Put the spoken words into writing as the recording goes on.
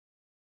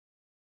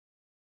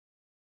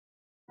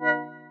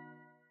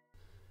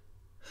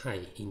Hi,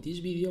 in this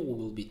video we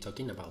will be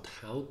talking about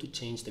how to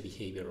change the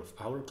behavior of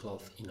our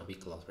cloth in Obi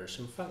Cloth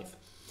version 5.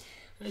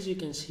 As you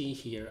can see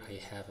here, I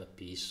have a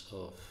piece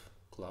of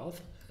cloth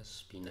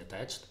has been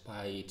attached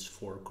by its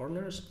four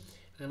corners,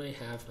 and I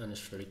have an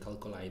spherical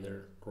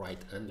collider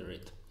right under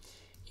it.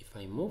 If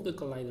I move the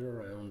collider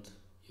around,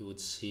 you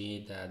would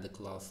see that the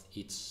cloth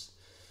is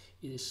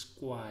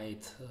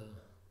quite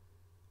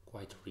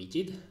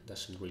rigid,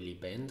 doesn't really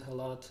bend a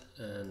lot,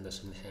 and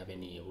doesn't have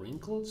any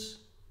wrinkles.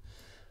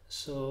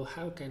 So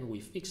how can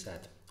we fix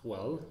that?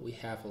 Well, we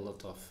have a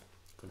lot of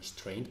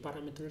constraint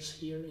parameters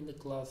here in the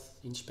cloth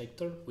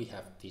inspector. We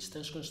have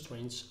distance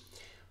constraints,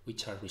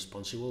 which are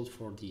responsible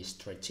for the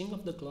stretching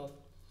of the cloth,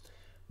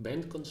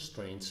 bend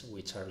constraints,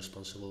 which are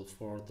responsible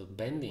for the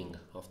bending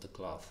of the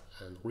cloth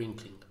and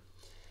wrinkling.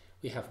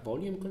 We have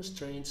volume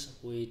constraints,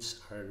 which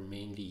are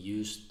mainly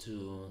used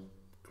to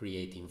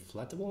create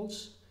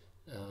inflatables,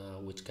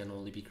 which can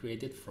only be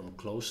created from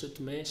closed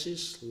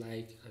meshes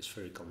like a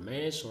spherical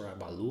mesh or a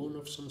balloon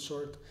of some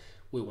sort.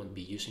 We won't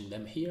be using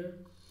them here.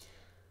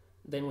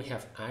 Then we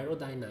have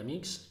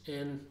aerodynamics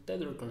and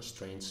tether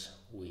constraints,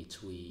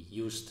 which we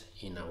used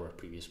in our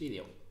previous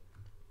video.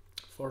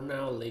 For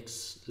now,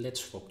 let's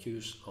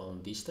focus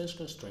on distance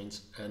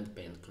constraints and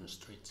bend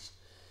constraints.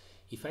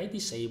 If I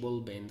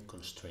disable bend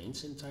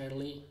constraints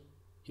entirely,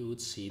 you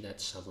would see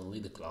that suddenly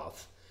the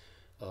cloth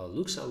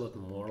looks a lot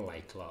more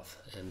like cloth,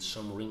 and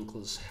some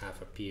wrinkles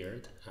have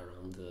appeared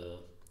around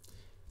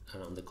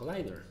the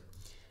collider.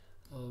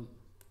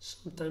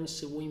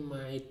 Sometimes we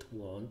might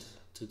want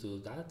to do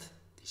that,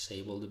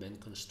 disable the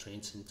bend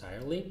constraints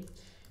entirely,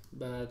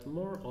 but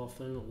more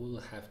often we'll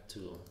have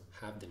to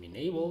have them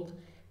enabled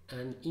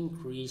and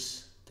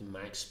increase the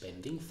max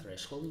bending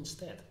threshold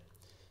instead,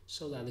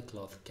 so that the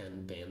cloth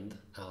can bend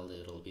a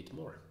little bit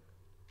more.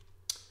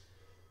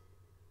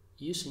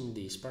 Using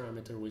this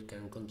parameter, we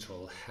can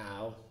control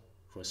how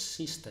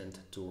resistant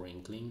to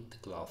wrinkling the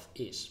cloth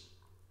is.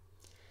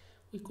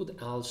 We could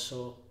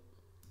also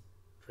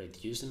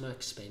reduce the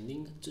max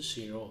bending to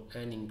 0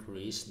 and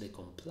increase the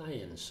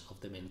compliance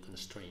of the bend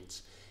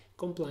constraints.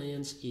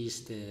 Compliance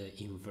is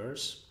the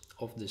inverse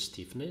of the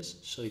stiffness,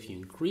 so if you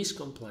increase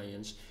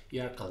compliance,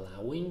 you are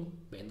allowing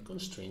bend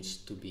constraints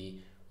to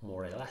be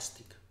more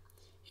elastic.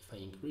 If I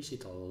increase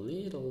it a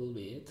little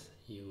bit,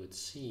 you would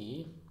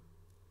see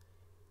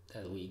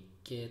that we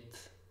get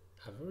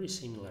a very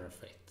similar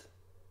effect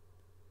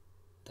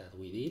that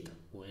we did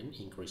when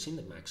increasing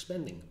the max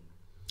bending.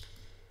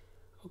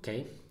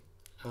 Okay,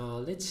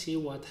 let's see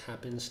what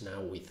happens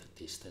now with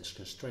distance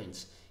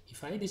constraints.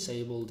 If I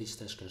disable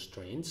distance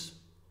constraints,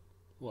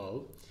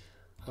 well,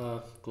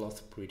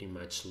 cloth pretty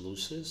much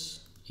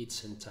loses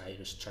its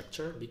entire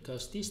structure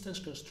because distance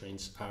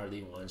constraints are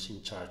the ones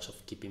in charge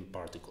of keeping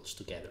particles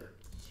together.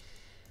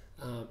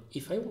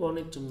 If I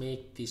wanted to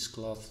make this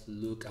cloth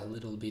look a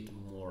little bit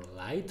more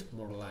light,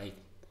 more like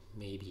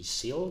maybe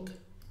silk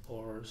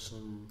or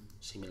some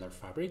similar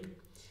fabric,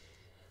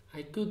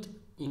 I could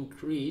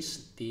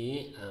increase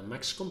the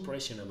max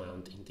compression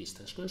amount in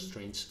distance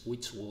constraints,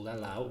 which will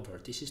allow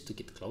vertices to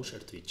get closer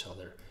to each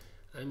other.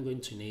 I'm going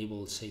to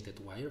enable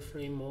shaded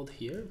wireframe mode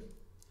here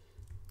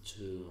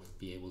to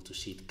be able to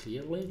see it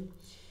clearly.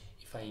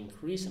 If I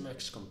increase the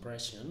max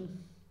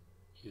compression,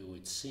 you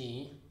would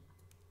see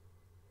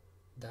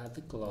that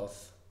the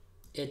cloth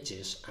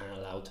edges are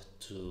allowed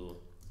to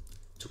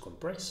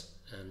compress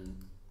and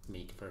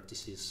make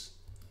vertices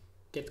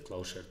get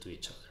closer to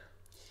each other.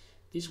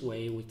 This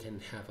way we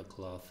can have a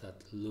cloth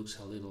that looks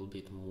a little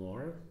bit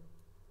more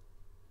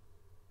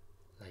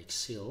like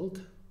silk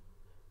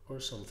or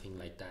something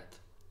like that.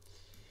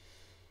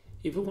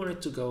 If we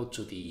wanted to go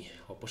to the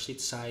opposite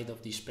side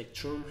of the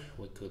spectrum,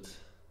 we could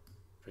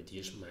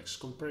reduce max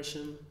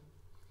compression,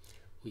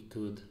 we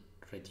could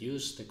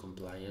reduce the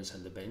compliance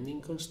and the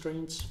bending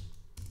constraints,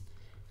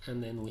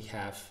 and then we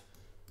have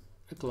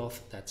a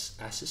cloth that's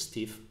as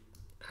stiff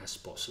as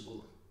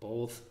possible,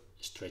 both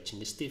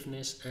stretching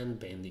stiffness and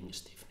bending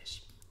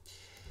stiffness.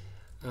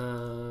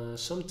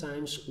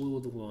 Sometimes we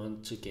would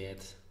want to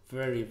get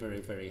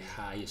very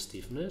high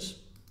stiffness,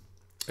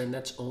 and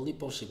that's only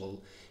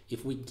possible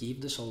if we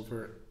give the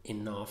solver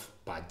enough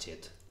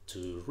budget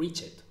to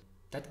reach it.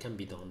 That can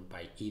be done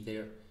by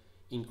either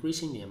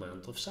increasing the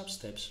amount of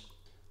substeps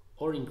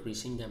or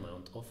increasing the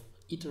amount of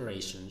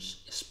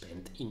iterations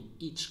spent in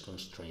each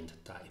constraint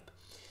type.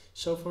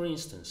 So for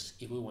instance,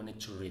 if we wanted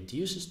to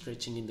reduce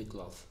stretching in the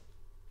cloth,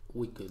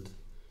 we could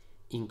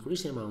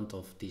increase the amount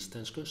of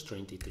distance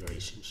constraint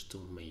iterations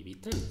to maybe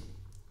 10.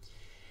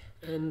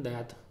 And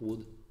that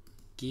would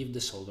give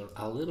the solver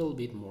a little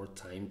bit more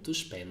time to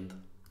spend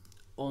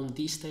on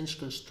distance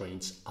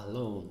constraints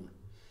alone.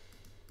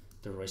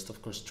 The rest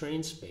of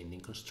constraints,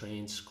 bending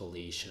constraints,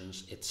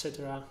 collisions,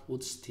 etc.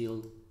 would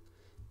still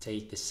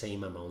take the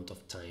same amount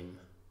of time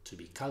to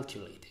be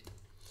calculated.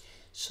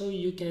 So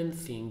you can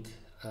think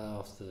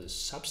of the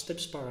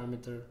substeps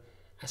parameter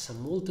as a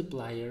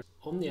multiplier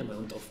on the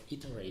amount of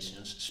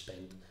iterations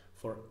spent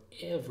for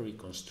every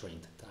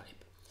constraint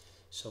type.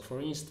 So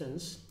for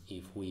instance,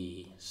 if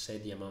we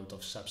set the amount of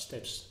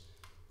substeps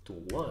to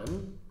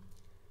 1,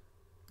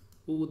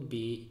 we would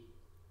be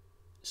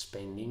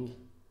spending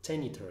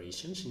 10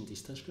 iterations in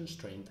distance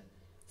constraint,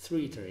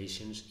 3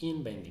 iterations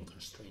in bending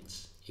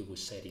constraints. If we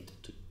set it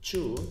to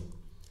 2,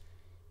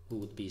 we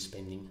would be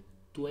spending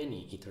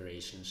 20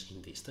 iterations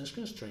in distance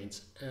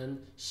constraints and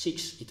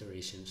 6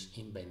 iterations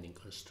in bending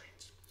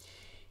constraints.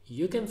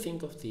 You can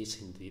think of this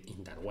in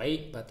that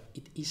way, but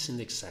it isn't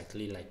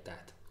exactly like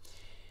that.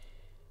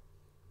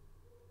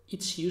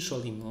 It's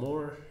usually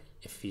more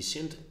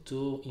efficient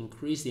to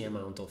increase the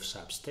amount of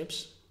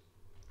substeps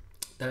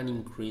than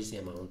increase the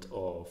amount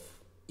of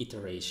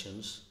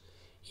iterations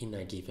in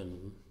a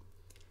given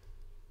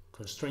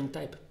constraint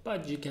type,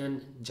 but you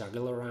can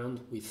juggle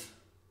around with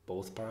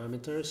both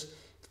parameters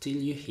till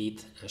you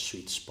hit a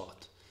sweet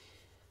spot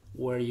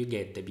where you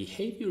get the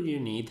behavior you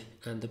need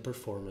and the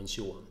performance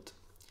you want.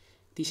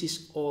 This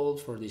is all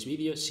for this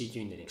video. See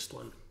you in the next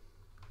one.